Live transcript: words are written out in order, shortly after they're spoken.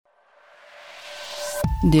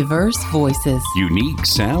Diverse voices. Unique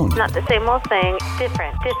sound. Not the same old thing.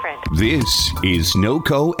 Different. This is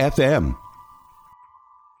NoCo FM.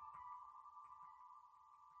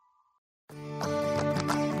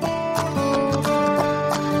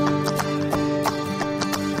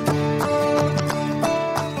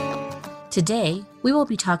 Today, we will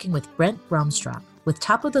be talking with Brent Bromstrup with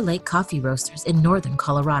Top of the Lake Coffee Roasters in northern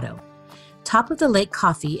Colorado. Top of the Lake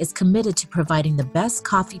Coffee is committed to providing the best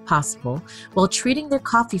coffee possible while treating their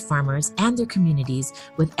coffee farmers and their communities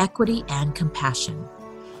with equity and compassion.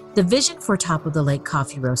 The vision for Top of the Lake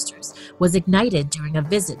Coffee Roasters was ignited during a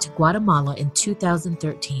visit to Guatemala in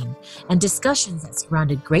 2013 and discussions that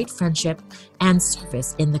surrounded great friendship and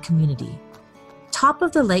service in the community. Top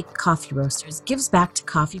of the Lake Coffee Roasters gives back to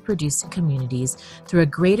coffee-producing communities through a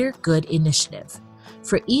Greater Good initiative.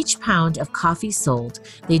 For each pound of coffee sold,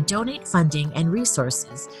 they donate funding and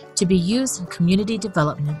resources to be used in community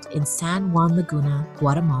development in San Juan Laguna,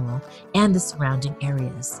 Guatemala, and the surrounding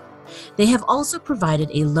areas. They have also provided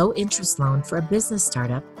a low-interest loan for a business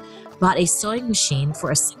startup, bought a sewing machine for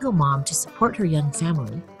a single mom to support her young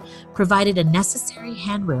family, provided a necessary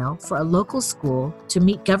handrail for a local school to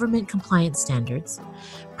meet government compliance standards,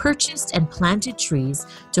 purchased and planted trees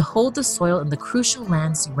to hold the soil in the crucial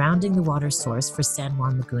land surrounding the water source for San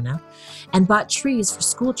Juan Laguna, and bought trees for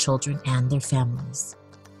school children and their families.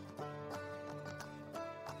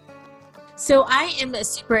 So I am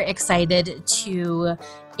super excited to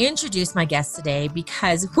introduce my guest today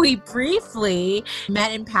because we briefly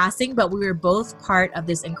met in passing, but we were both part of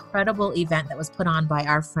this incredible event that was put on by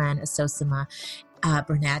our friend Asosima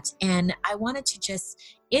Burnett. And I wanted to just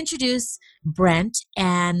introduce Brent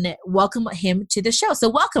and welcome him to the show. So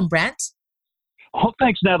welcome, Brent. Oh,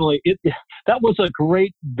 thanks, Natalie. That was a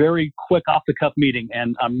great, very quick off-the-cuff meeting,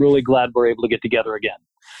 and I'm really glad we're able to get together again.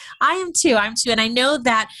 I am too. And I know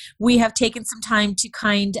that we have taken some time to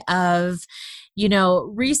kind of,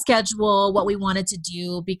 reschedule what we wanted to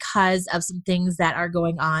do because of some things that are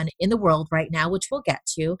going on in the world right now, which we'll get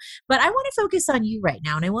to. But I want to focus on you right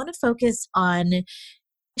now. And I want to focus on,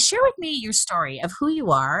 share with me your story of who you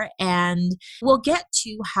are. And we'll get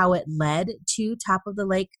to how it led to Top of the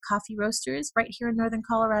Lake Coffee Roasters right here in northern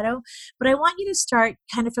Colorado. But I want you to start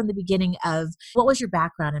kind of from the beginning of what was your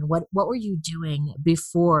background and what were you doing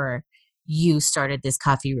before you started this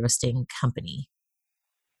coffee roasting company?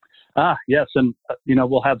 Yes. And,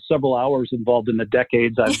 we'll have several hours involved in the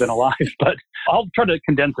decades I've been alive, but I'll try to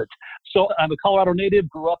condense it. So I'm a Colorado native,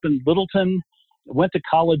 grew up in Littleton, went to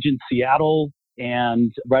college in Seattle,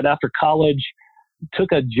 and right after college,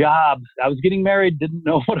 took a job. I was getting married, didn't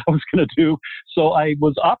know what I was going to do. So I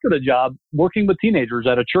was offered a job working with teenagers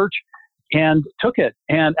at a church and took it.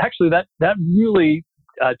 And actually that really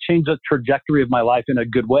changed the trajectory of my life in a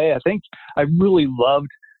good way. I think I really loved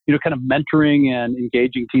kind of mentoring and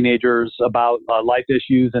engaging teenagers about life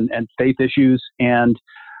issues and faith issues. And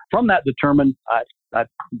from that determined, I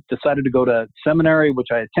decided to go to seminary, which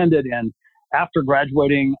I attended. And after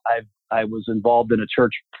graduating, I was involved in a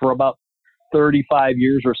church for about 35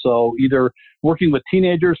 years or so, either working with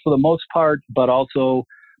teenagers for the most part, but also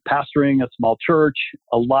pastoring a small church,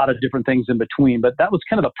 a lot of different things in between. But that was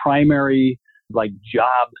kind of the primary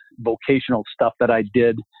job, vocational stuff that I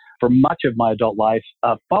did for much of my adult life.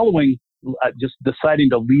 Following just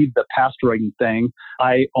deciding to leave the pastoring thing,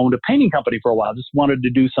 I owned a painting company for a while, just wanted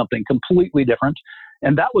to do something completely different.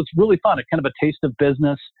 And that was really fun, a kind of a taste of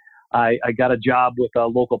business. I got a job with a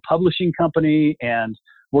local publishing company and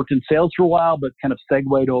worked in sales for a while, but kind of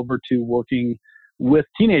segued over to working with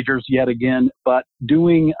teenagers yet again, but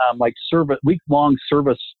doing week-long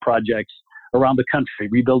service projects around the country,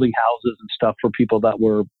 rebuilding houses and stuff for people that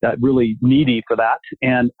were really needy for that.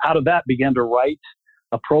 And out of that began to write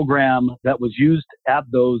a program that was used at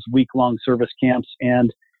those week-long service camps,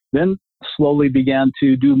 and then slowly began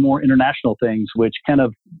to do more international things, which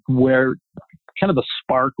where the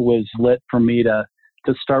spark was lit for me to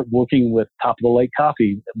start working with Top of the Lake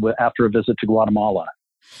Coffee after a visit to Guatemala.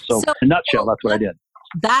 So in a nutshell, that's what I did.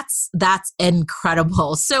 That's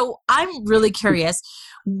incredible. So I'm really curious,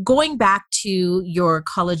 going back to your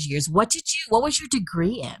college years, what was your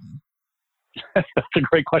degree in? That's a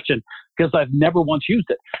great question because I've never once used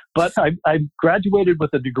it, but I graduated with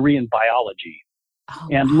a degree in biology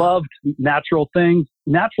and loved natural things.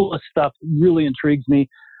 Naturalist stuff really intrigues me,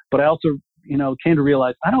 but I also, came to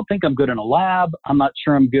realize I don't think I'm good in a lab. I'm not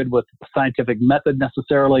sure I'm good with scientific method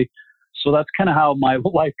necessarily. So that's kind of how my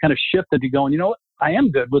life kind of shifted to going, what? I am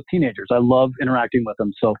good with teenagers. I love interacting with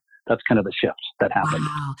them. So that's kind of the shift that happened.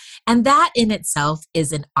 Wow. And that in itself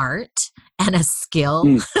is an art and a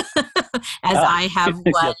skill. as I have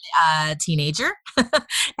one Yes. teenager.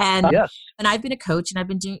 and Yes. and I've been a coach and I've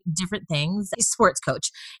been doing different things, a sports coach.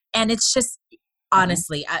 And it's just Mhm.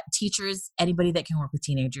 honestly, teachers, anybody that can work with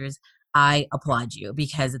teenagers, I applaud you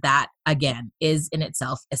because that again is in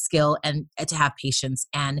itself a skill and to have patience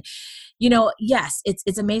and yes,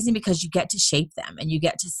 it's amazing because you get to shape them and you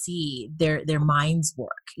get to see their minds work,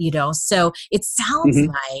 So it sounds Mhm.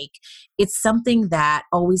 like it's something that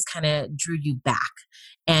always kind of drew you back.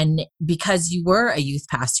 And because you were a youth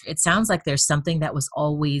pastor, it sounds like there's something that was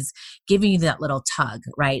always giving you that little tug,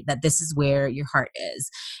 right? That this is where your heart is.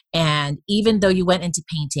 And even though you went into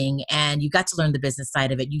painting and you got to learn the business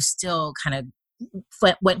side of it, you still kind of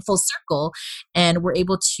went full circle and were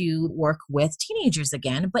able to work with teenagers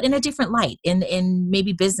again, but in a different light, in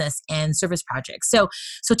maybe business and service projects. So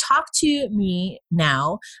talk to me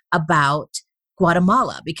now about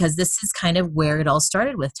Guatemala, because this is kind of where it all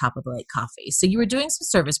started with Top of the Lake Coffee. So you were doing some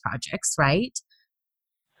service projects, right?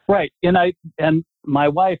 Right. And my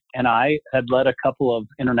wife and I had led a couple of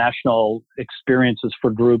international experiences for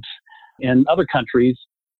groups in other countries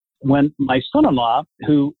when my son-in-law,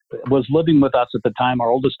 who was living with us at the time, our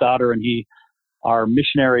oldest daughter, and he are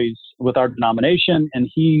missionaries with our denomination, and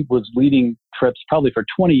he was leading trips probably for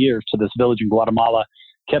 20 years to this village in Guatemala,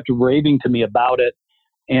 kept raving to me about it.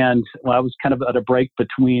 And I was kind of at a break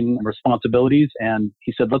between responsibilities, and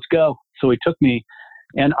he said, let's go. So he took me,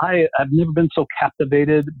 and I've never been so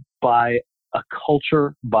captivated by a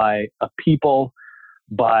culture, by a people,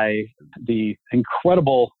 by the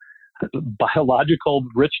incredible biological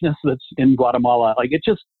richness that's in Guatemala. Like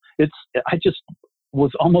I just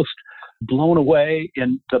was almost blown away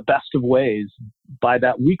in the best of ways by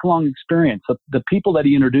that week-long experience. The people that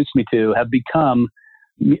he introduced me to have become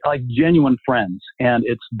like genuine friends. And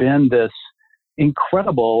it's been this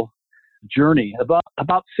incredible journey.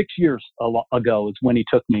 About 6 years ago is when he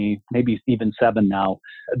took me, maybe even 7 now,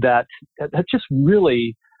 that just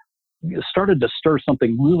really started to stir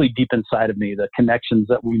something really deep inside of me, the connections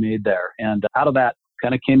that we made there. And out of that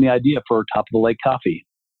kind of came the idea for Top of the Lake Coffee.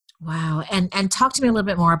 Wow. And talk to me a little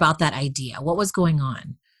bit more about that idea. What was going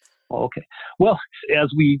on? Okay. Well,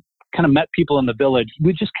 as we kind of met people in the village,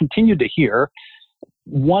 we just continued to hear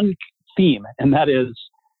one theme, and that is,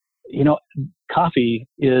 coffee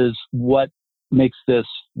is what makes this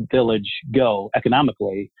village go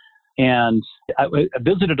economically. And I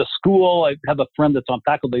visited a school. I have a friend that's on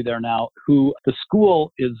faculty there now who the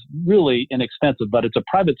school is really inexpensive, but it's a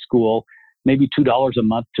private school, maybe $2 a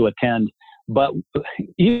month to attend. But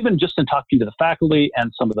even just in talking to the faculty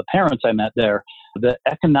and some of the parents I met there, the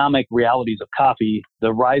economic realities of coffee,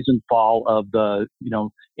 the rise and fall of the,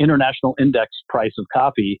 international index price of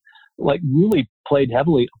coffee, like really played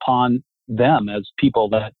heavily upon them as people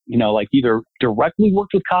that, like either directly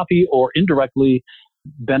worked with coffee or indirectly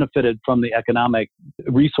benefited from the economic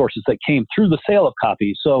resources that came through the sale of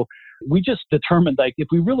coffee. So we just determined, like, if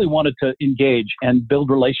we really wanted to engage and build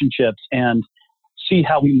relationships and see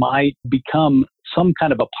how we might become some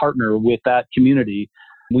kind of a partner with that community,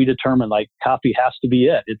 we determined like coffee has to be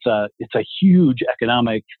it. It's a huge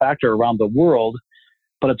economic factor around the world,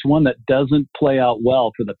 but it's one that doesn't play out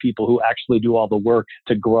well for the people who actually do all the work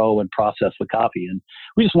to grow and process the coffee. And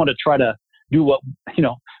we just want to try to do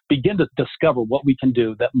begin to discover what we can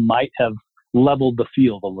do that might have leveled the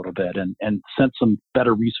field a little bit and sent some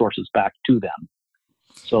better resources back to them.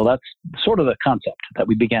 So that's sort of the concept that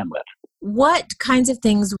we began with. What kinds of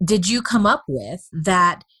things did you come up with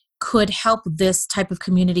that could help this type of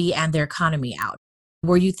community and their economy out?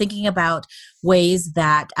 Were you thinking about ways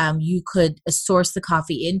that you could source the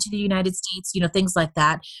coffee into the United States, things like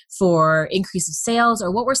that for increase of sales?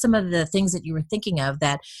 Or what were some of the things that you were thinking of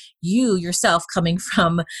that you yourself, coming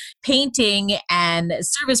from painting and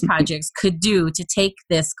service projects, could do to take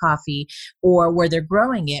this coffee, or where they're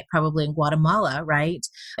growing it, probably in Guatemala, right?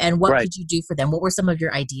 And what Right. could you do for them? What were some of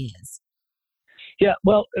your ideas? Yeah,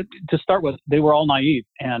 well, to start with, they were all naive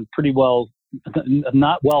and pretty well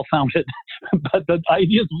not well founded. But the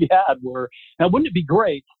ideas we had were, now wouldn't it be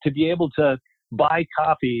great to be able to buy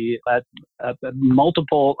coffee at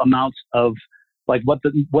multiple amounts of like what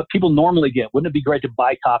people normally get? Wouldn't it be great to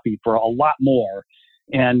buy coffee for a lot more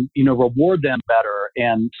and reward them better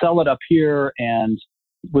and sell it up here, and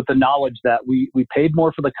with the knowledge that we paid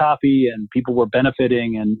more for the coffee and people were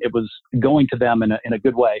benefiting and it was going to them in a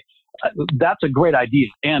good way. That's a great idea,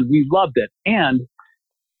 and we loved it. And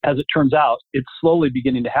as it turns out, it's slowly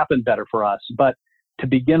beginning to happen better for us. But to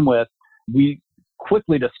begin with, we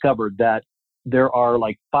quickly discovered that there are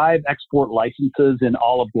like 5 export licenses in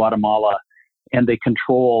all of Guatemala, and they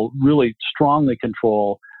really strongly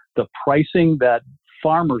control the pricing that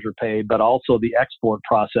farmers are paid, but also the export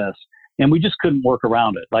process. And we just couldn't work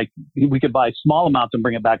around it. Like we could buy small amounts and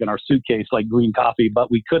bring it back in our suitcase, like green coffee,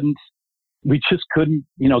 but we just couldn't,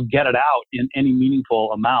 get it out in any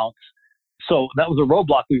meaningful amounts. So that was a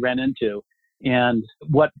roadblock we ran into. And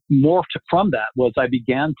what morphed from that was I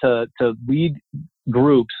began to lead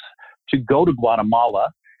groups to go to Guatemala.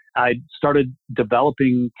 I started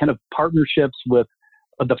developing kind of partnerships with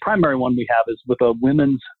the primary one we have is with a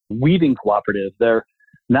women's weaving cooperative. There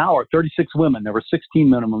now are 36 women. There were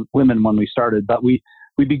 16 women when we started, but we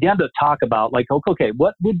began to talk about like, okay,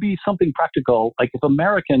 what would be something practical? Like if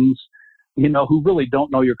Americans, who really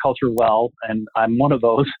don't know your culture well, and I'm one of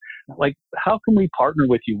those, like how can we partner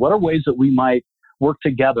with you? What are ways that we might work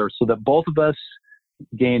together so that both of us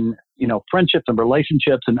gain, friendships and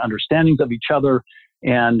relationships and understandings of each other,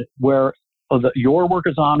 and where your work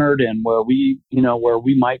is honored and where we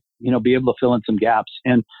might, be able to fill in some gaps.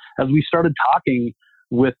 And as we started talking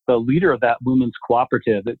with the leader of that women's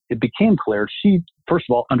cooperative, it became clear she, first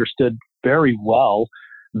of all, understood very well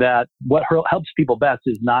that what helps people best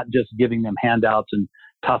is not just giving them handouts and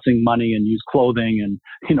tossing money and used clothing and,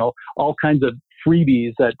 all kinds of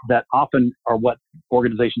freebies that often are what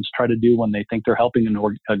organizations try to do when they think they're helping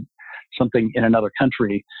something in another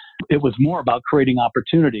country. It was more about creating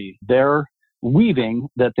opportunity. Their weaving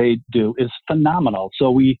that they do is phenomenal.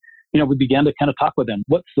 So we began to kind of talk with them.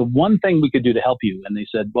 What's the one thing we could do to help you? And they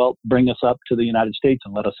said, well, bring us up to the United States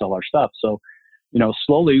and let us sell our stuff. So,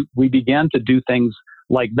 slowly we began to do things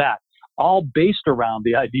like that, all based around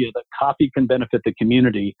the idea that coffee can benefit the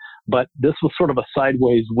community. But this was sort of a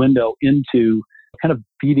sideways window into kind of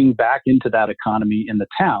feeding back into that economy in the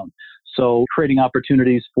town. So creating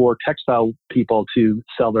opportunities for textile people to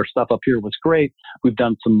sell their stuff up here was great. We've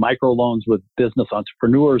done some microloans with business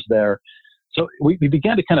entrepreneurs there. So we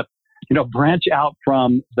began to kind of, branch out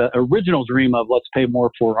from the original dream of let's pay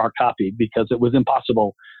more for our coffee because it was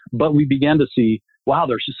impossible. But we began to see, wow,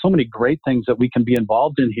 there's just so many great things that we can be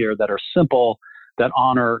involved in here that are simple, that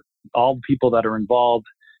honor all the people that are involved.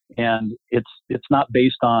 And it's not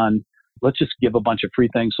based on, let's just give a bunch of free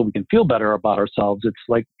things so we can feel better about ourselves. It's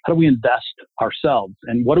like, how do we invest ourselves?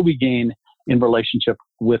 And what do we gain in relationship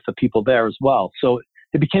with the people there as well? So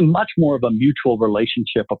it became much more of a mutual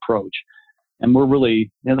relationship approach. And we're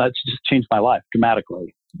really, that's just changed my life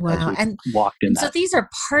dramatically. Wow. And walked in so that. these are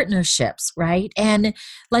partnerships, right? And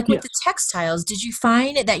like with Yes. the textiles, did you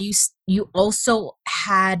find that you also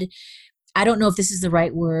had, I don't know if this is the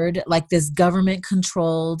right word, like this government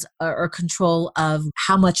controlled or control of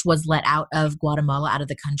how much was let out of Guatemala, out of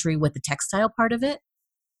the country with the textile part of it?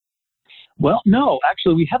 Well, no,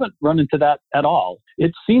 actually, we haven't run into that at all.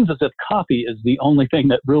 It seems as if coffee is the only thing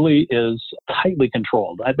that really is tightly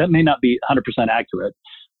controlled. That may not be 100% accurate,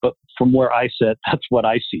 but from where I sit, that's what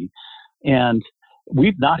I see. And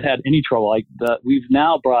we've not had any trouble. We've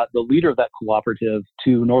now brought the leader of that cooperative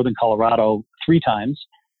to northern Colorado 3 times.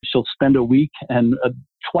 She'll spend a week, and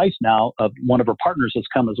twice now, one of her partners has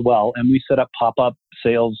come as well. And we set up pop-up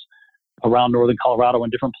sales around northern Colorado in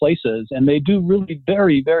different places, and they do really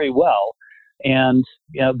very, very well. And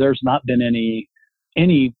there's not been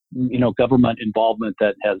any government involvement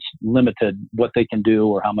that has limited what they can do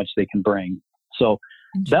or how much they can bring. So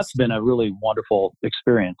that's been a really wonderful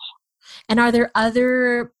experience. And are there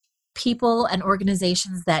other people and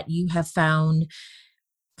organizations that you have found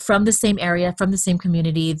from the same area, from the same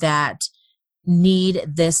community that need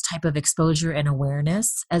this type of exposure and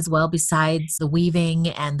awareness as well, besides the weaving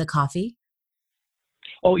and the coffee?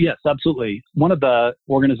 Oh, yes, absolutely. One of the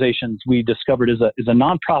organizations we discovered is a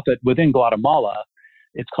nonprofit within Guatemala.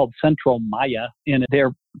 It's called Centro Maya, and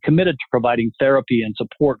they're committed to providing therapy and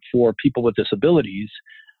support for people with disabilities.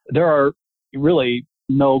 There are really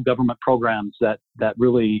no government programs that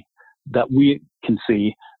we can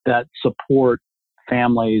see that support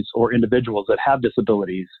families or individuals that have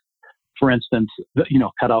disabilities. For instance,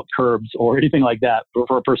 cut out curbs or anything like that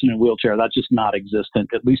for a person in a wheelchair. That's just not existent,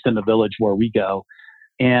 at least in the village where we go.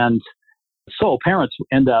 And so parents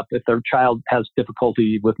end up, if their child has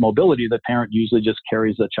difficulty with mobility, the parent usually just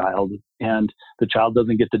carries the child, and the child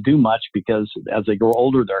doesn't get to do much because as they grow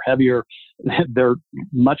older, they're heavier, they're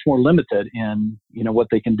much more limited in, what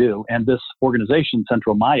they can do. And this organization,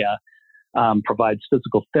 Centro Maya, provides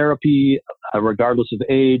physical therapy, regardless of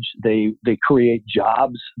age. They create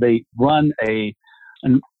jobs. They run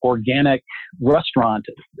an organic restaurant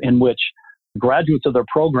in which graduates of their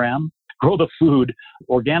program grow the food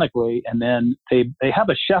organically, and then they have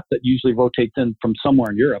a chef that usually rotates in from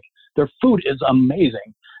somewhere in Europe. Their food is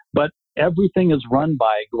amazing, but everything is run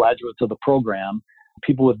by graduates of the program,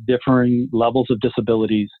 people with differing levels of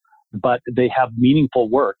disabilities, but they have meaningful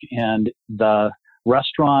work. And the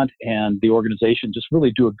restaurant and the organization just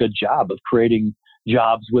really do a good job of creating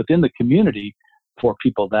jobs within the community for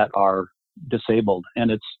people that are disabled.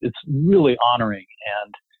 And it's really honoring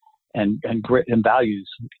and great and values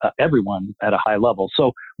everyone at a high level.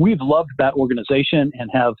 So we've loved that organization and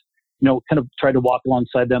have, kind of tried to walk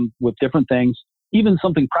alongside them with different things, even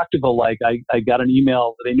something practical. Like I got an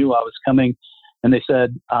email, they knew I was coming, and they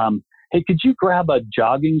said, hey, could you grab a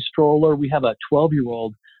jogging stroller? We have a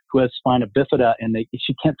 12-year-old who has spina bifida and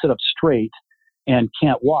she can't sit up straight and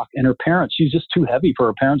can't walk. And her parents, she's just too heavy for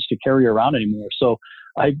her parents to carry her around anymore. So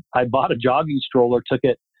I bought a jogging stroller, took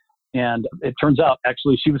it, and it turns out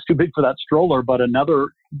actually she was too big for that stroller, but another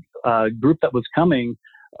group that was coming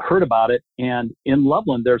heard about it. And in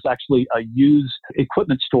Loveland, there's actually a used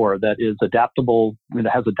equipment store that is adaptable, that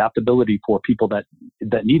has adaptability for people that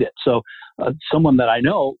need it. So someone that I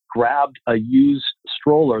know grabbed a used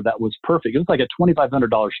stroller that was perfect. It was like a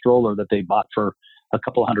 $2,500 stroller that they bought for a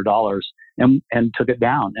couple $100 and took it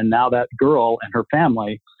down. And now that girl and her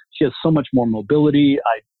family, she has so much more mobility.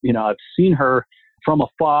 I've seen her from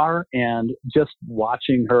afar, and just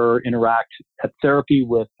watching her interact at therapy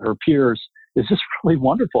with her peers is just really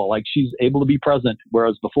wonderful. Like, she's able to be present,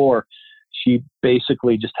 whereas before she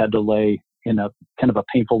basically just had to lay in a kind of a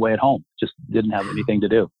painful way at home, just didn't have anything to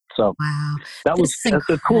do. So wow, that's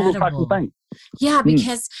a cool little practical thing. Yeah,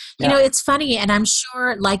 because, it's funny, and I'm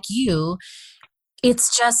sure like you,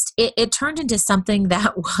 it's just, it turned into something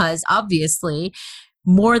that was obviously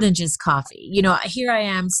more than just coffee. Here I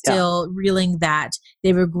am still reeling that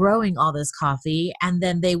they were growing all this coffee, and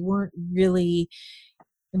then they weren't really,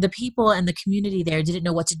 the people and the community there didn't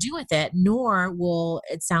know what to do with it, nor will,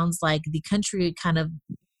 it sounds like the country kind of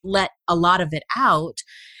let a lot of it out.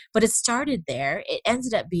 But it started there. It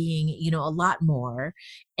ended up being, a lot more.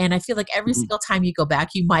 And I feel like every single time you go back,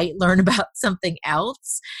 you might learn about something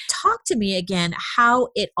else. Talk to me again how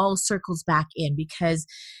it all circles back in, because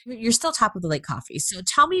you're still Top of the Lake Coffee. So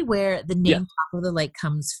tell me where the name Top of the Lake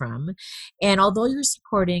comes from. And although you're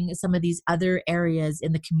supporting some of these other areas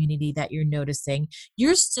in the community that you're noticing,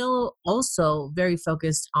 you're still also very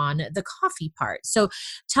focused on the coffee part. So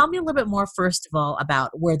tell me a little bit more, first of all,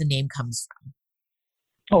 about where the name comes from.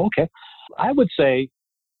 Oh, okay. I would say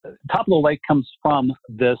Top of the Lake comes from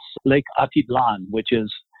this Lake Atitlan, which is,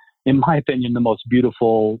 in my opinion, the most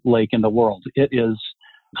beautiful lake in the world. It is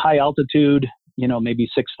high altitude, maybe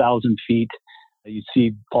 6,000 feet. You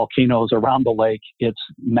see volcanoes around the lake. It's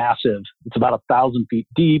massive. It's about 1,000 feet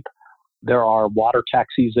deep. There are water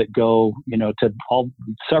taxis that go, to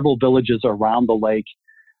several villages around the lake.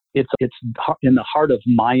 It's in the heart of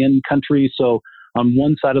Mayan country. So on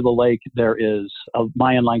one side of the lake, there is a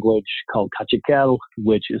Mayan language called Cachiquel,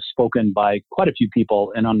 which is spoken by quite a few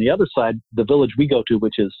people. And on the other side, the village we go to,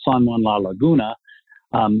 which is San Juan La Laguna,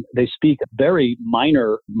 they speak a very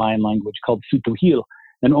minor Mayan language called Sutuhil,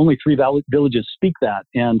 and only 3 villages speak that.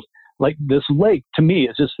 And like, this lake, to me,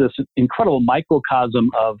 is just this incredible microcosm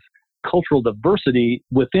of cultural diversity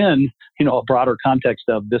within, a broader context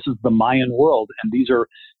of, this is the Mayan world. And these are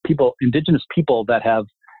people, indigenous people that have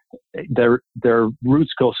their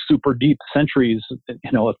roots go super deep, centuries,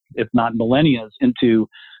 if not millennia, into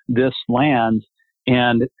this land.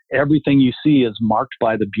 And everything you see is marked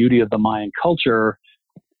by the beauty of the Mayan culture.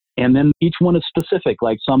 And then each one is specific,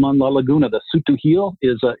 like Saman La Laguna, the Sutuhil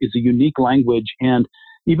is a unique language. And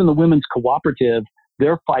even the women's cooperative,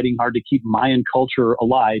 they're fighting hard to keep Mayan culture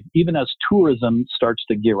alive. Even as tourism starts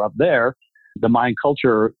to gear up there, the Mayan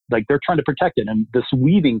culture, like, they're trying to protect it. And this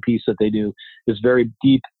weaving piece that they do is very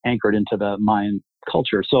deep anchored into the Mayan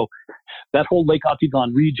culture. So that whole Lake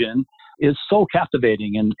Atitlan region is so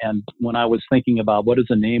captivating. And when I was thinking about what is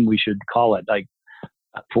the name we should call it, like,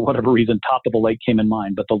 for whatever reason, Top of the Lake came in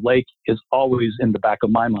mind. But the lake is always in the back of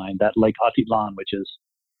my mind, that Lake Atitlan, which is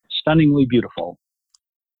stunningly beautiful.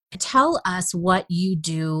 Tell us what you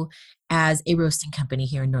do as a roasting company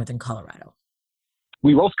here in Northern Colorado.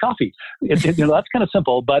 We roast coffee. That's kind of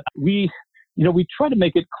simple, but we try to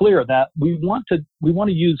make it clear that we want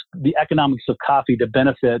to use the economics of coffee to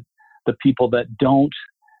benefit the people that don't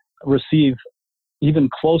receive even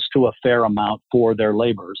close to a fair amount for their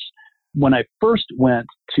labors. When I first went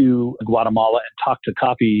to Guatemala and talked to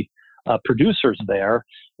coffee producers there,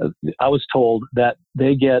 I was told that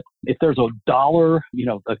they get, if there's $1,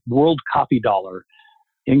 a world coffee dollar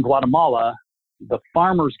in Guatemala, the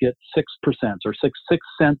farmers get 6% or 6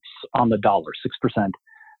 cents on the dollar, 6%.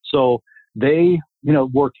 So they,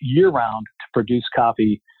 work year round to produce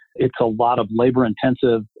coffee. It's a lot of labor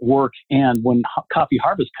intensive work. And when coffee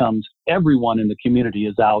harvest comes, everyone in the community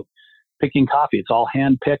is out picking coffee. It's all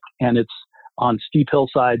hand picked, and it's on steep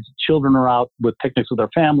hillsides. Children are out with picnics with their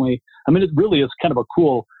family. I mean, it really is kind of a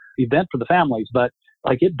cool event for the families, but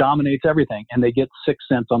like it dominates everything. And they get 6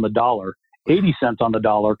 cents on the dollar. 80 cents on the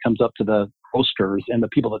dollar comes up to the roasters and the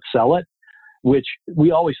people that sell it, which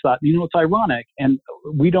we always thought, it's ironic. And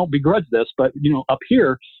we don't begrudge this, but, up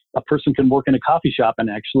here, a person can work in a coffee shop and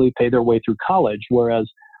actually pay their way through college, whereas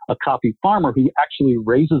a coffee farmer who actually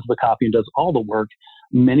raises the coffee and does all the work,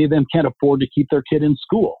 many of them can't afford to keep their kid in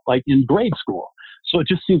school, like in grade school. So it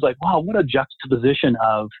just seems like, wow, what a juxtaposition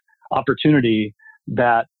of opportunity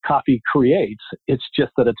that coffee creates. It's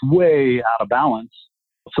just that it's way out of balance.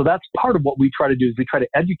 So that's part of what we try to do is we try to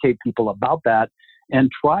educate people about that and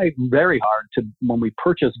try very hard to, when we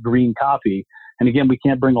purchase green coffee, and again, we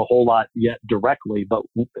can't bring a whole lot yet directly, but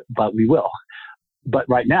we will. But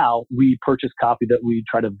right now, we purchase coffee that we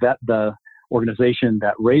try to vet the organization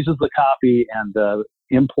that raises the coffee and the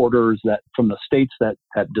importers that from the states that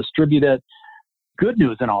distribute it. Good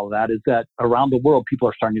news in all of that is that around the world, people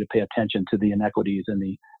are starting to pay attention to the inequities and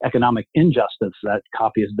the economic injustice that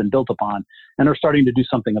coffee has been built upon and are starting to do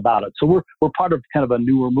something about it. So we're part of kind of a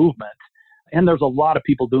newer movement. And there's a lot of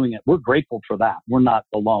people doing it. We're grateful for that. We're not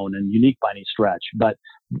alone and unique by any stretch. But,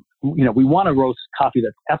 we want to roast coffee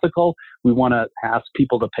that's ethical. We want to ask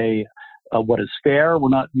people to pay what is fair.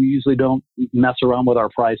 We usually don't mess around with our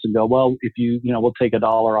price and go, well, if we'll take $1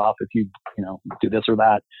 off if you do this or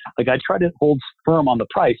that. Like I try to hold firm on the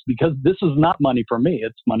price because this is not money for me.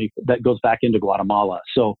 It's money that goes back into Guatemala.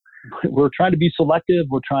 So we're trying to be selective.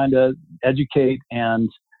 We're trying to educate and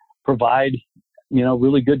provide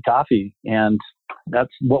really good coffee. And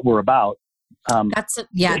that's what we're about. That's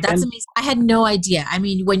amazing. I had no idea. I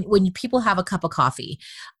mean, when people have a cup of coffee,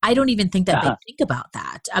 I don't even think that they think about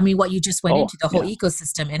that. I mean, what you just went into the whole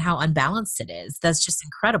ecosystem and how unbalanced it is. That's just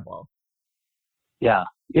incredible. Yeah,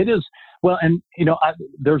 it is. Well, and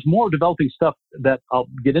there's more developing stuff that I'll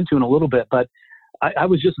get into in a little bit, but I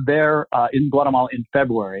was just there in Guatemala in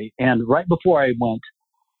February. And right before I went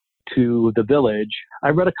to the village, I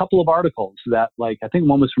read a couple of articles that I think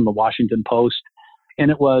one was from the Washington Post. And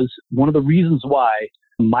it was one of the reasons why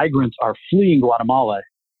migrants are fleeing Guatemala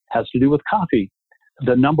has to do with coffee.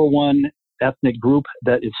 The number one ethnic group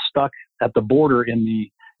that is stuck at the border in the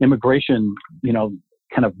immigration,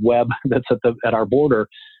 kind of web that's at our border,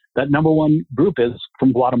 that number one group is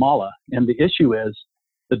from Guatemala. And the issue is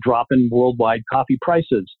the drop in worldwide coffee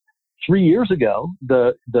prices. 3 years ago,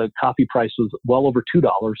 the coffee price was well over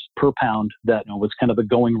 $2 per pound. That was kind of the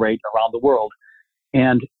going rate around the world.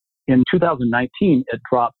 And in 2019, it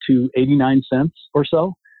dropped to 89 cents or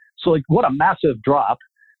so. So what a massive drop,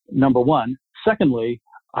 number one. Secondly,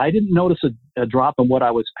 I didn't notice a drop in what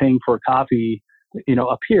I was paying for coffee,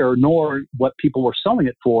 up here, nor what people were selling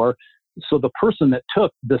it for. So the person that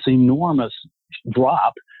took this enormous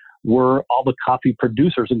drop were all the coffee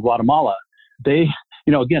producers in Guatemala. They,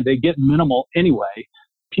 again, they get minimal anyway.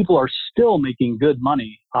 People are still making good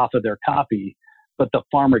money off of their coffee, but the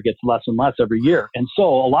farmer gets less and less every year. And so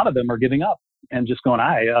a lot of them are giving up and just going,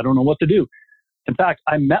 I don't know what to do. In fact,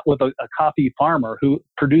 I met with a coffee farmer who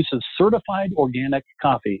produces certified organic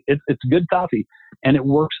coffee. It's good coffee, and it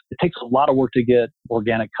works. It takes a lot of work to get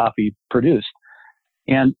organic coffee produced.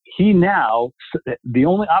 And he now, the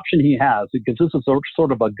only option he has, because this is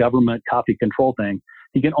sort of a government coffee control thing,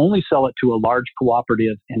 he can only sell it to a large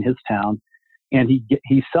cooperative in his town, and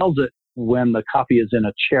he sells it when the coffee is in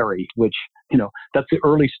a cherry, which, that's the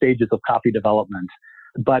early stages of coffee development.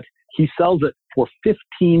 But he sells it for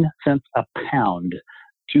 15 cents a pound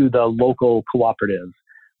to the local cooperative,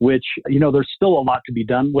 which, there's still a lot to be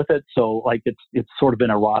done with it. So it's sort of in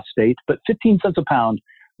a raw state, but 15 cents a pound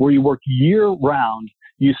where you work year round,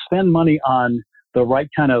 you spend money on the right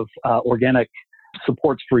kind of organic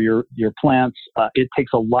supports for your plants. It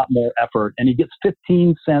takes a lot more effort, and he gets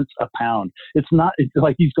 15 cents a pound. It's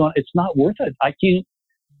like he's going, it's not worth it. I can't,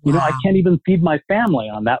 I can't even feed my family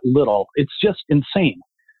on that little. It's just insane.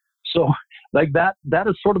 So that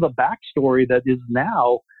is sort of the backstory that is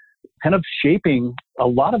now kind of shaping a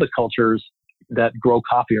lot of the cultures that grow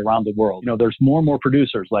coffee around the world. There's more and more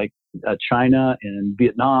producers like China and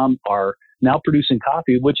Vietnam are now producing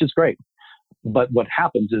coffee, which is great. But what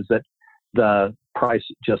happens is that the price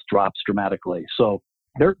just drops dramatically. So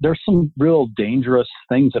there's some real dangerous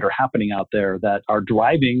things that are happening out there that are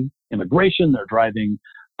driving immigration, they're driving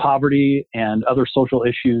poverty and other social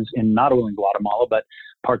issues in not only Guatemala, but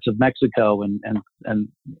parts of Mexico and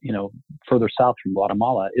further south from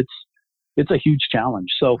Guatemala. It's a huge challenge.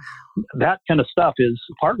 So that kind of stuff is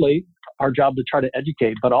partly our job to try to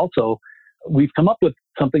educate, but also we've come up with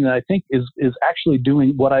something that I think is actually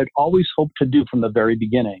doing what I'd always hoped to do from the very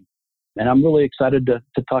beginning. And I'm really excited to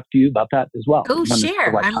talk to you about that as well. Oh, when it's the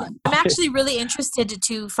share. right I'm time. actually really interested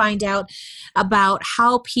to find out about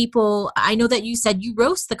how people, I know that you said you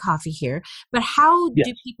roast the coffee here, but how Yes.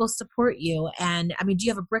 do people support you? And I mean, do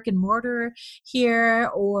you have a brick and mortar here,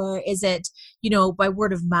 or is it, by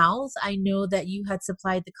word of mouth? I know that you had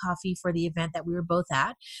supplied the coffee for the event that we were both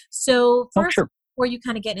at. So Oh, first, sure. before you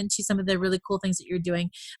kind of get into some of the really cool things that you're doing,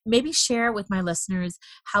 maybe share with my listeners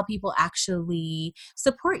how people actually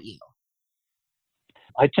support you.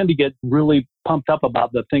 I tend to get really pumped up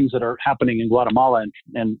about the things that are happening in Guatemala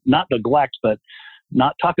and not neglect, but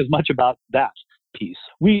not talk as much about that piece.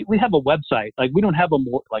 We have a website. Like, we don't have a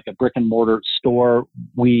brick and mortar store.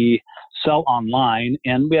 We sell online,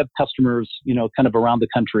 and we have customers, kind of around the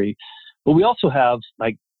country. But we also have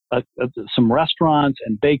some restaurants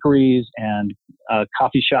and bakeries and a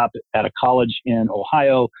coffee shop at a college in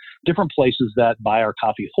Ohio, different places that buy our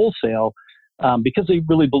coffee wholesale. Because they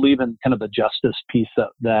really believe in kind of the justice piece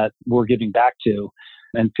that we're giving back to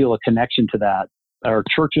and feel a connection to that. Our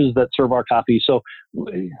churches that serve our coffee. So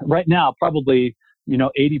right now, probably,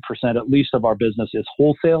 80% at least of our business is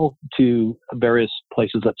wholesale to various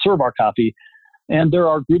places that serve our coffee. And there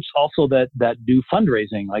are groups also that do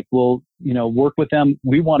fundraising. Like, we'll, work with them.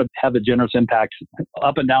 We want to have a generous impact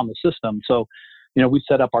up and down the system. So, we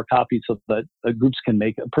set up our coffee so that groups can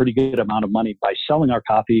make a pretty good amount of money by selling our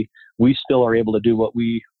coffee. We still are able to do what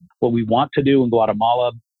we want to do in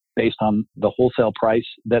Guatemala based on the wholesale price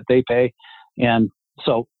that they pay. And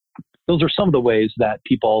so those are some of the ways that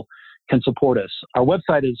people can support us. Our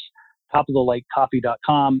website is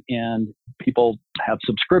topofthelakecoffee.com, and people have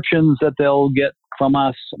subscriptions that they'll get from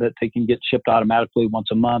us that they can get shipped automatically once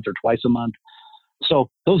a month or twice a month. So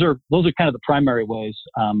those are kind of the primary ways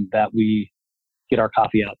that we get our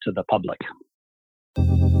coffee out to the public.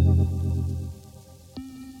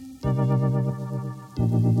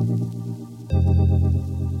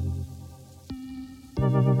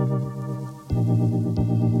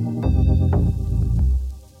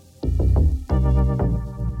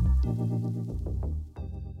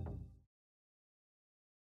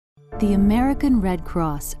 The American Red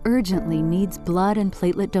Cross urgently needs blood and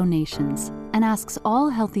platelet donations and asks all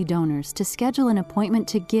healthy donors to schedule an appointment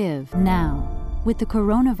to give now. With the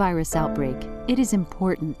coronavirus outbreak, it is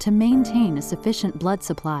important to maintain a sufficient blood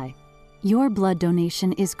supply. Your blood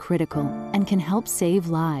donation is critical and can help save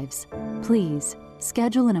lives. Please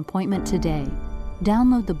schedule an appointment today.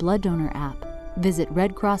 Download the Blood Donor app, visit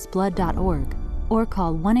redcrossblood.org, or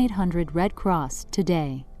call 1-800-RED-CROSS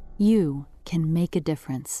today. You can make a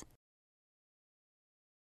difference.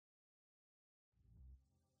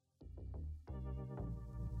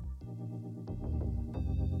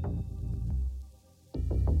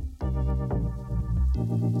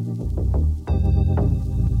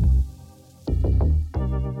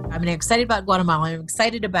 I'm excited about Guatemala. I'm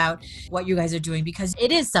excited about what you guys are doing because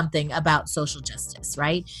it is something about social justice,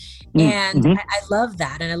 right? And I love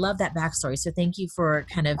that. And I love that backstory. So thank you for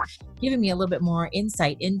kind of giving me a little bit more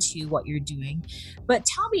insight into what you're doing. But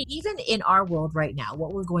tell me, even in our world right now,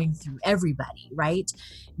 what we're going through, everybody, right?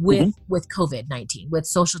 With COVID-19, with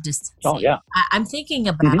social distancing. Oh, yeah. I'm thinking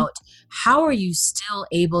about how are you still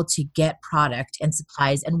able to get product and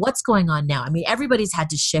supplies, and what's going on now? I mean, everybody's had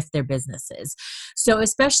to shift their businesses. So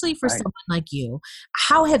especially for someone like you,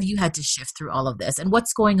 how have you had to shift through all of this, and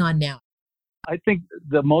what's going on now? I think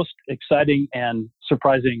the most exciting and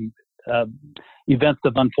surprising events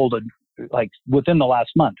have unfolded like within the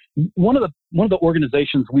last month. One of the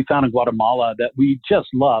organizations we found in Guatemala that we just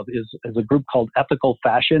love is a group called Ethical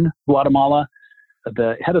Fashion Guatemala.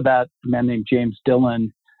 The head of that, a man named James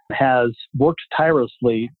Dillon, has worked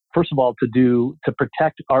tirelessly, first of all, to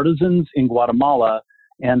protect artisans in Guatemala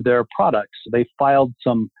and their products. They filed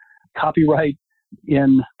some copyright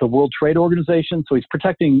in the World Trade Organization, so he's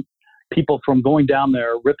protecting people from going down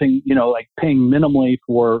there, ripping, paying minimally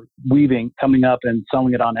for weaving, coming up and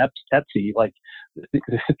selling it on Etsy. Like,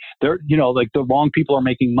 they're, the wrong people are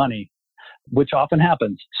making money, which often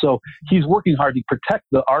happens. So he's working hard to protect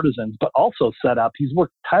the artisans, but also he's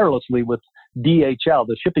worked tirelessly with DHL,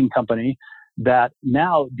 the shipping company, that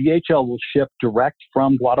now DHL will ship direct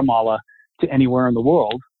from Guatemala to anywhere in the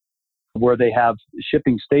world where they have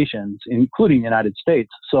shipping stations, including the United States.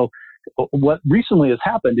 So what recently has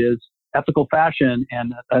happened is Ethical Fashion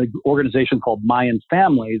and an organization called Mayan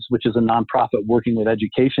Families, which is a nonprofit working with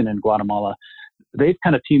education in Guatemala, they've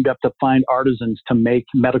kind of teamed up to find artisans to make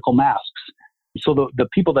medical masks. So the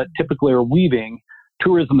people that typically are weaving,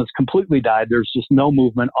 tourism has completely died. There's just no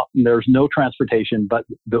movement. There's no transportation, but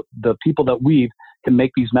the people that weave can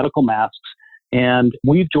make these medical masks. And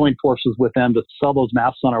we've joined forces with them to sell those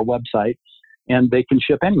masks on our website. and they can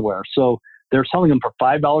ship anywhere. So they're selling them for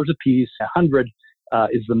 $5 a piece. 100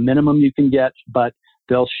 is the minimum you can get, but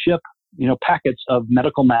they'll ship, packets of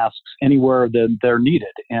medical masks anywhere that they're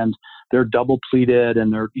needed, and they're double pleated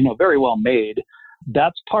and they're, very well made.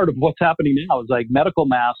 That's part of what's happening now is like medical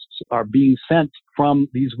masks are being sent from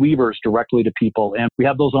these weavers directly to people. And we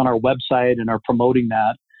have those on our website and are promoting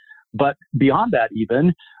that. But beyond that,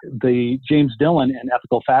 even the James Dillon and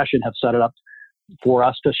Ethical Fashion have set it up for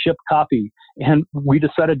us to ship coffee. And we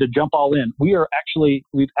decided to jump all in.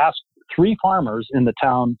 We've asked 3 farmers in the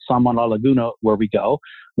town, San Juan La Laguna, where we go.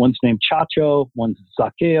 One's named Chacho, one's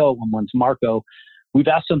Zaqueo, and one's Marco. We've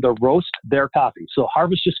asked them to roast their coffee. So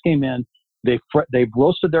harvest just came in. They've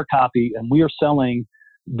roasted their coffee, and we are selling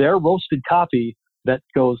their roasted coffee that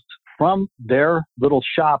goes from their little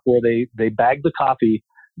shop where they bag the coffee.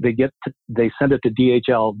 They send it to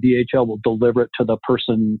DHL. DHL will deliver it to the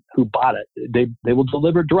person who bought it. They will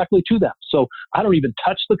deliver it directly to them. So I don't even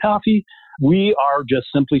touch the coffee. We are just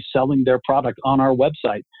simply selling their product on our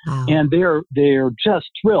website. Wow. And they're just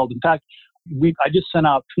thrilled. In fact, I just sent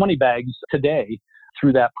out 20 bags today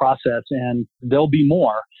through that process, and there'll be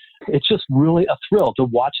more. It's just really a thrill to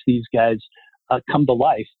watch these guys come to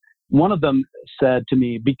life. One of them said to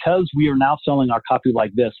me, because we are now selling our coffee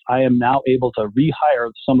like this, I am now able to rehire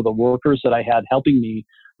some of the workers that I had helping me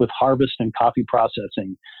with harvest and coffee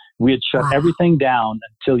processing. We had shut everything down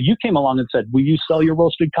until you came along and said, will you sell your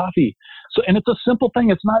roasted coffee? So, and it's a simple thing.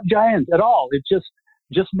 It's not giant at all. It's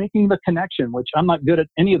just making the connection, which I'm not good at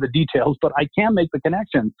any of the details, but I can make the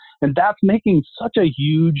connection. And that's making such a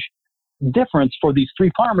huge difference for these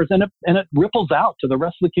 3 farmers. And it ripples out to the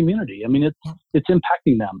rest of the community. I mean, it's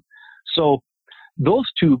impacting them. So those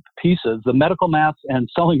 2 pieces, the medical masks and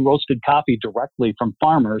selling roasted coffee directly from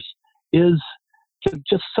farmers, is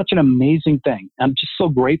just such an amazing thing. I'm just so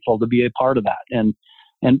grateful to be a part of that and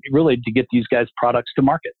really to get these guys' products to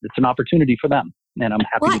market. It's an opportunity for them. And I'm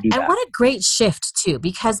happy to do that. And what a great shift, too,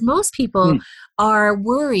 because most people are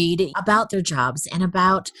worried about their jobs and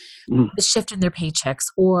about the shift in their paychecks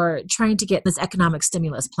or trying to get this economic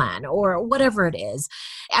stimulus plan or whatever it is.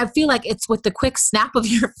 I feel like it's with the quick snap of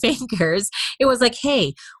your fingers. It was like,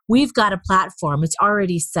 hey, we've got a platform. It's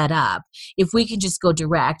already set up. If we can just go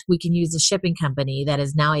direct, we can use a shipping company that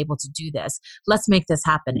is now able to do this. Let's make this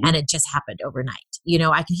happen. And it just happened overnight.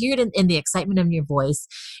 I can hear it in the excitement of your voice.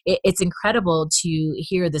 It's incredible to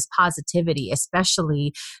hear this positivity,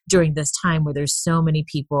 especially during this time where there's so many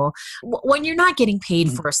people. When you're not getting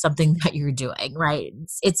paid for something that you're doing, right?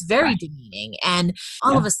 It's very demeaning. And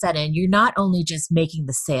all of a sudden, you're not only just making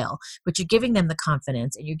the sale, but you're giving them the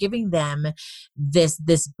confidence and you're giving them this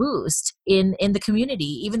boost in the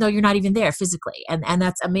community, even though you're not even there physically. And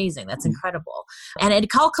that's amazing. That's incredible. And it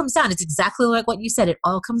all comes down. It's exactly like what you said. It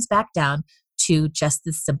all comes back down to just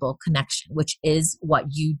this simple connection, which is what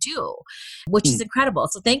you do, which is incredible.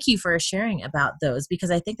 So thank you for sharing about those,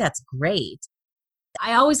 because I think that's great.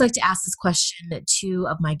 I always like to ask this question to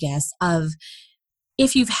of my guests of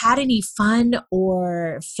if you've had any fun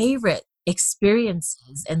or favorite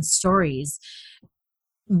experiences and stories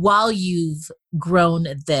while you've grown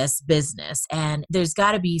this business. And there's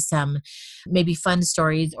got to be some maybe fun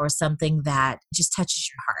stories or something that just touches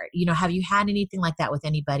your heart. Have you had anything like that with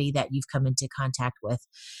anybody that you've come into contact with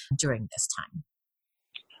during this time?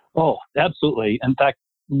 Oh, absolutely. In fact,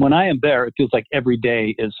 when I am there, it feels like every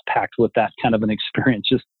day is packed with that kind of an experience.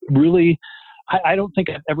 Just really, I don't think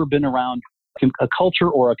I've ever been around a culture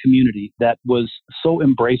or a community that was so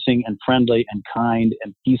embracing and friendly and kind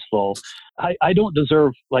and peaceful. I don't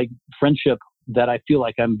deserve friendship that I feel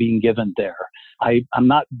like I'm being given there. I'm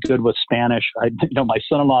not good with Spanish. My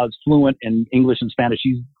son-in-law is fluent in English and Spanish.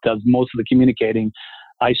 He does most of the communicating.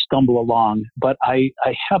 I stumble along, but I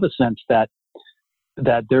have a sense that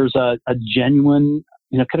there's a genuine,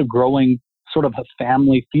 kind of growing sort of a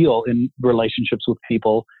family feel in relationships with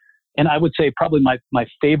people. And I would say probably my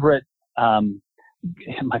favorite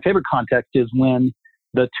context is when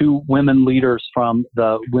the 2 women leaders from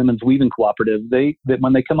the Women's Weaving Cooperative,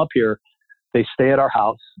 when they come up here, they stay at our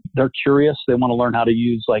house. They're curious. They want to learn how to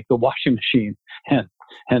use the washing machine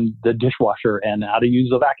and the dishwasher and how to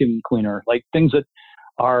use a vacuum cleaner, things that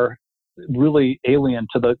are really alien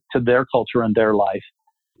to their culture and their life.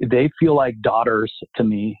 They feel like daughters to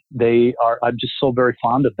me. I'm just so very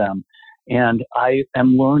fond of them. And I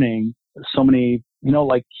am learning so many,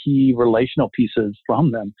 key relational pieces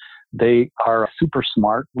from them. They are super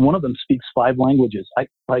smart. One of them speaks 5 languages.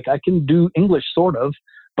 I can do English sort of,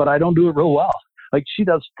 but I don't do it real well. She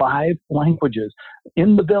does 5 languages.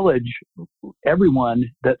 In the village, everyone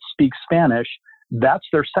that speaks Spanish, that's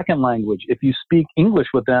their second language. If you speak English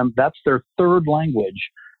with them, that's their third language.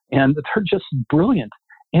 And they're just brilliant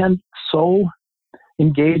and so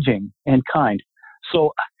engaging and kind.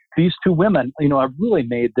 So these two women, have really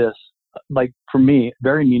made this, like for me,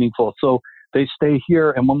 very meaningful. So they stay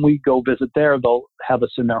here, and when we go visit there, they'll have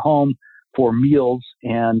us in their home for meals,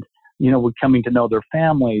 and we're coming to know their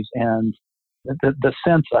families, and the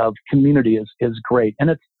sense of community is great. And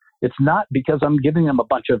it's not because I'm giving them a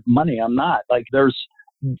bunch of money. I'm not. Like, there's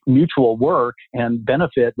mutual work and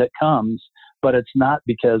benefit that comes, but it's not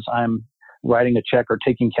because I'm writing a check or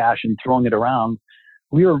taking cash and throwing it around.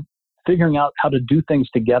 We are figuring out how to do things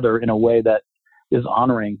together in a way that is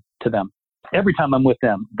honoring to them. Every time I'm with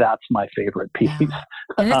them, that's my favorite piece. Yeah.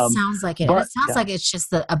 And it sounds like it. And it sounds like it's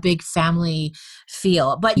just a big family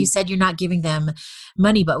feel. But you said you're not giving them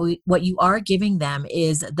money, but what you are giving them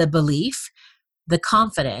is the belief, the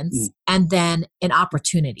confidence, and then an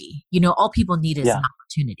opportunity. All people need is an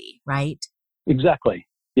opportunity, right? Exactly.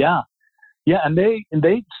 Yeah. Yeah. And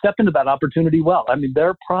they step into that opportunity well. I mean,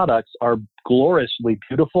 their products are gloriously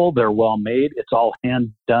beautiful. They're well made. It's all hand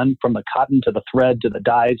done, from the cotton to the thread to the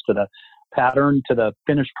dyes to the pattern to the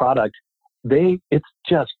finished product. It's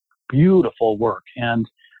just beautiful work. And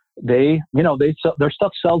their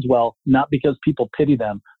stuff sells well, not because people pity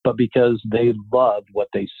them, but because they love what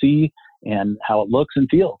they see and how it looks and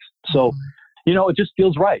feels. So, it just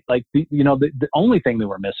feels right. Like, the only thing we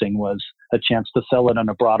were missing was a chance to sell it in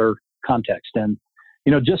a broader context. And,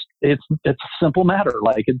 it's a simple matter.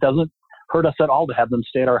 Like, it doesn't hurt us at all to have them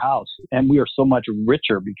stay at our house. And we are so much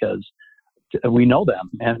richer because we know them,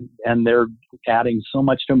 and they're adding so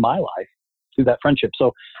much to my life through that friendship.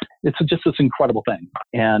 So it's just this incredible thing.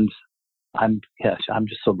 And I'm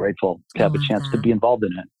just so grateful to have a chance to be involved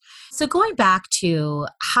in it. So going back to,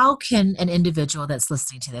 how can an individual that's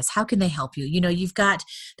listening to this, how can they help you? You've got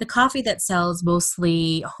the coffee that sells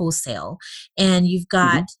mostly wholesale, and you've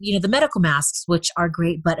got, the medical masks, which are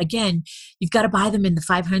great. But again, you've got to buy them in the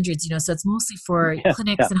 500s, so it's mostly for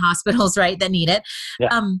clinics and hospitals, right, that need it.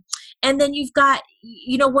 Yeah. And then you've got,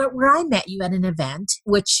 where I met you at an event,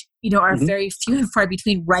 which, are very few and far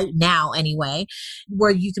between right now anyway,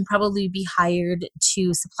 where you can probably be hired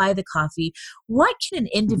to supply the coffee. What can an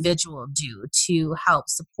individual do to help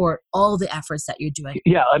support all the efforts that you're doing?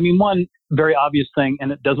 Yeah. I mean, one very obvious thing,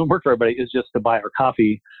 and it doesn't work for everybody, is just to buy our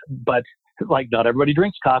coffee. But like, not everybody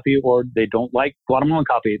drinks coffee, or they don't like Guatemalan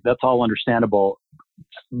coffee. That's all understandable.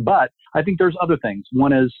 But I think there's other things.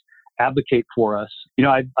 One is advocate for us.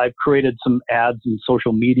 I've created some ads in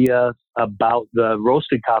social media about the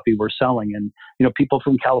roasted coffee we're selling, and people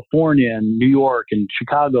from California and New York and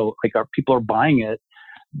Chicago, our people are buying it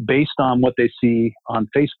based on what they see on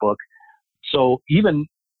Facebook. So even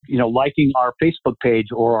liking our Facebook page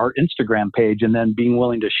or our Instagram page, and then being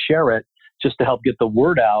willing to share it just to help get the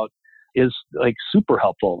word out, is like super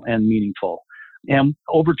helpful and meaningful. And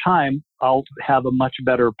over time, I'll have a much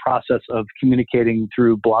better process of communicating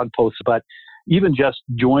through blog posts, but even just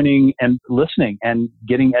joining and listening and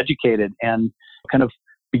getting educated and kind of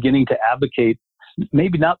beginning to advocate,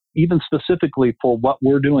 maybe not even specifically for what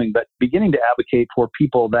we're doing, but beginning to advocate for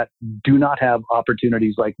people that do not have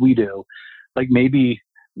opportunities like we do, like maybe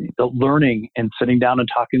learning and sitting down and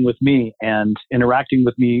talking with me and interacting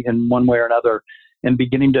with me in one way or another, and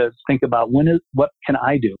beginning to think about what can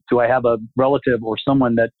I do? Do I have a relative or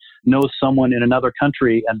someone that knows someone in another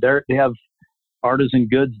country, and they have artisan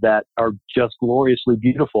goods that are just gloriously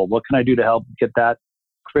beautiful? What can I do to help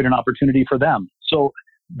create an opportunity for them? So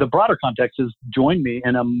the broader context is, join me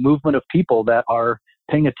in a movement of people that are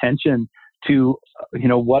paying attention to,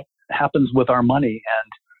 what happens with our money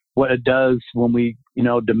and what it does when we,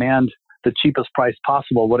 demand the cheapest price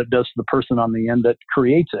possible, what it does to the person on the end that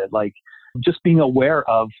creates it. Like, just being aware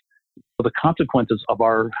of the consequences of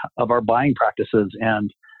our buying practices and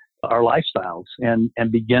our lifestyles, and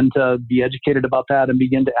begin to be educated about that, and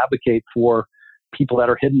begin to advocate for people that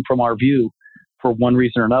are hidden from our view for one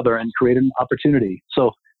reason or another, and create an opportunity.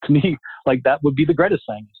 So to me, like, that would be the greatest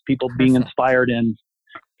thing, is people being inspired and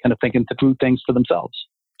kind of thinking through things for themselves.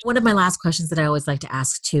 One of my last questions that I always like to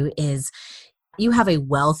ask too is, you have a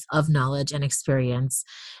wealth of knowledge and experience,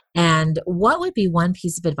 and what would be one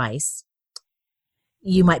piece of advice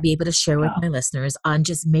you might be able to share with my listeners on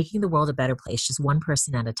just making the world a better place, just one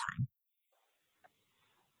person at a time?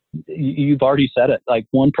 You've already said it. Like,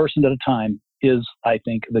 one person at a time is, I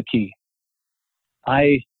think, the key.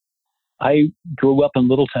 I grew up in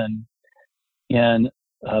Littleton in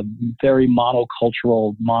a very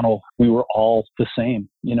monocultural, we were all the same,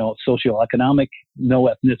 socioeconomic, no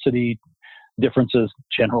ethnicity differences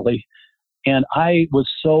generally. And I was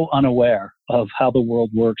so unaware of how the world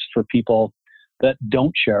works for people that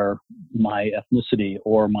don't share my ethnicity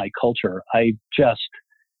or my culture. I just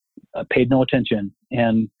paid no attention.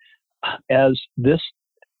 And as this,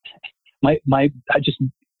 I just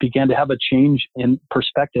began to have a change in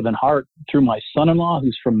perspective and heart through my son-in-law,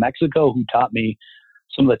 who's from Mexico, who taught me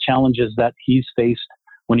some of the challenges that he's faced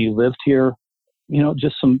when he lived here.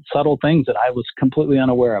 Just some subtle things that I was completely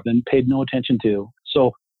unaware of and paid no attention to.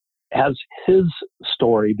 So as his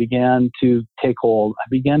story began to take hold, I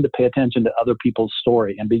began to pay attention to other people's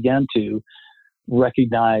story and began to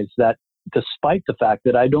recognize that despite the fact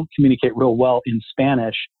that I don't communicate real well in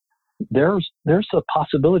Spanish, there's a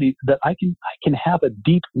possibility that I can have a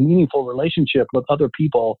deep, meaningful relationship with other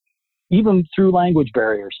people, even through language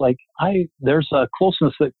barriers. There's a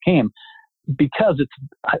closeness that came because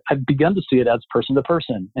I've begun to see it as person to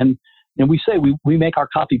person. And we say we make our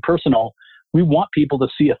coffee personal. We want people to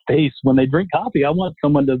see a face when they drink coffee. I want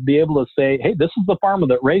someone to be able to say, hey, this is the farmer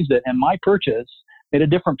that raised it, and my purchase made a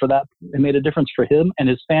difference for that. It made a difference for him and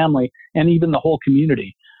his family and even the whole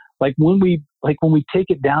community. When we take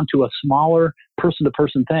it down to a smaller person to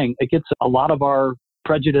person thing, it gets a lot of our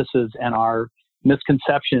prejudices and our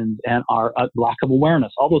misconceptions and our lack of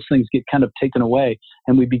awareness. All those things get kind of taken away,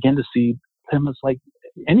 and we begin to see them as like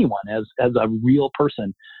anyone, as a real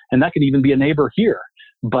person. And that could even be a neighbor here.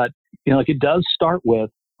 But it does start with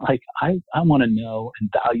I want to know and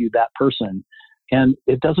value that person. And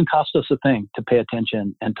it doesn't cost us a thing to pay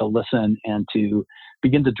attention and to listen and to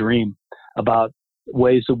begin to dream about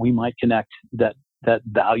ways that we might connect that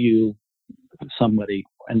value somebody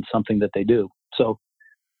and something that they do. So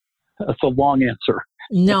that's a long answer.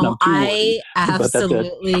 No, I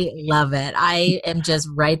absolutely love it. I am just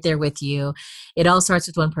right there with you. It all starts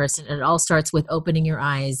with one person, and it all starts with opening your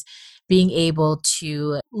eyes, being able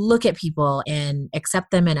to look at people and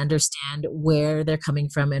accept them and understand where they're coming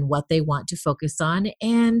from and what they want to focus on,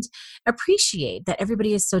 and appreciate that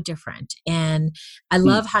everybody is so different. And I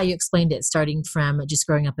love how you explained it, starting from just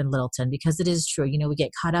growing up in Littleton, because it is true. We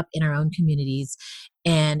get caught up in our own communities,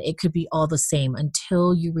 and it could be all the same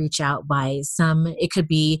until you reach out it could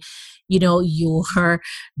be, your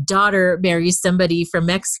daughter marries somebody from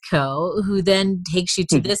Mexico who then takes you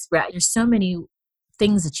to this route. There's so many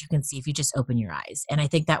things that you can see if you just open your eyes. And I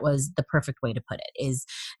think that was the perfect way to put it, is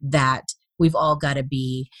that we've all got to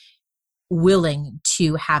be willing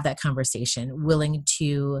to have that conversation, willing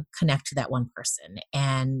to connect to that one person.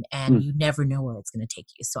 And you never know where it's going to take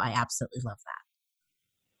you. So I absolutely love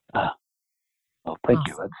that. Well, thank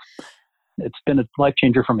you. It's been a life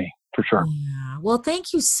changer for me, for sure. Yeah. Well,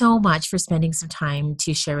 thank you so much for spending some time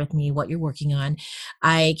to share with me what you're working on.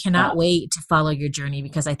 I cannot wait to follow your journey,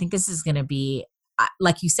 because I think this is going to be,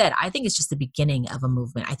 like you said, I think it's just the beginning of a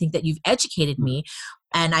movement. I think that you've educated me,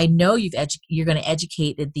 and I know you're going to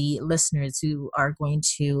educate the listeners who are going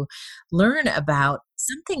to learn about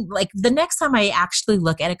something. Like the next time I actually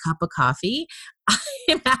look at a cup of coffee,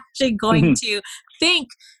 I'm actually going to think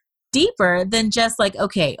deeper than just like,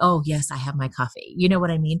 okay, oh yes, I have my coffee. You know what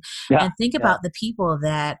I mean? Yeah, and think about the people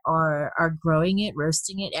that are growing it,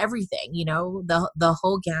 roasting it, everything, the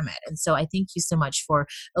whole gamut. And so I thank you so much for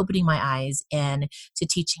opening my eyes and to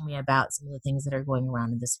teaching me about some of the things that are going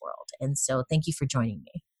around in this world. And so thank you for joining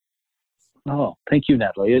me. Oh, thank you,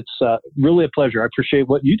 Natalie. It's really a pleasure. I appreciate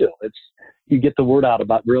what you do. You get the word out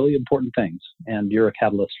about really important things, and you're a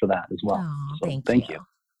catalyst for that as well. Oh, so thank you.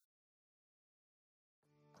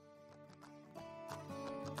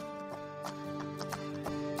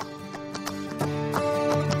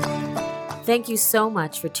 Thank you so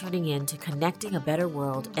much for tuning in to Connecting a Better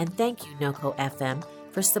World, and thank you, NOCO FM,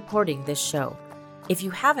 for supporting this show. If you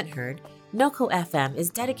haven't heard, NOCO FM is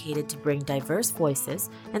dedicated to bring diverse voices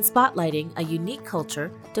and spotlighting a unique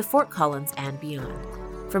culture to Fort Collins and beyond.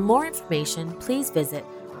 For more information, please visit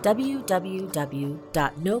www.noco.fm.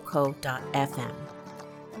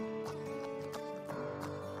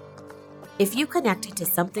 If you connected to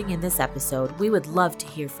something in this episode, we would love to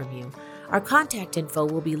hear from you. Our contact info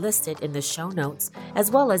will be listed in the show notes, as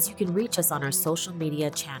well as you can reach us on our social media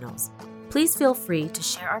channels. Please feel free to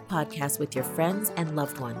share our podcast with your friends and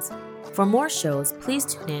loved ones. For more shows, please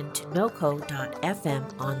tune in to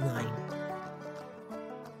noco.fm online.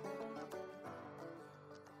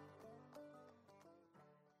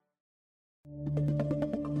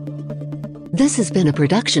 This has been a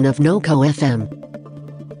production of NOCO FM.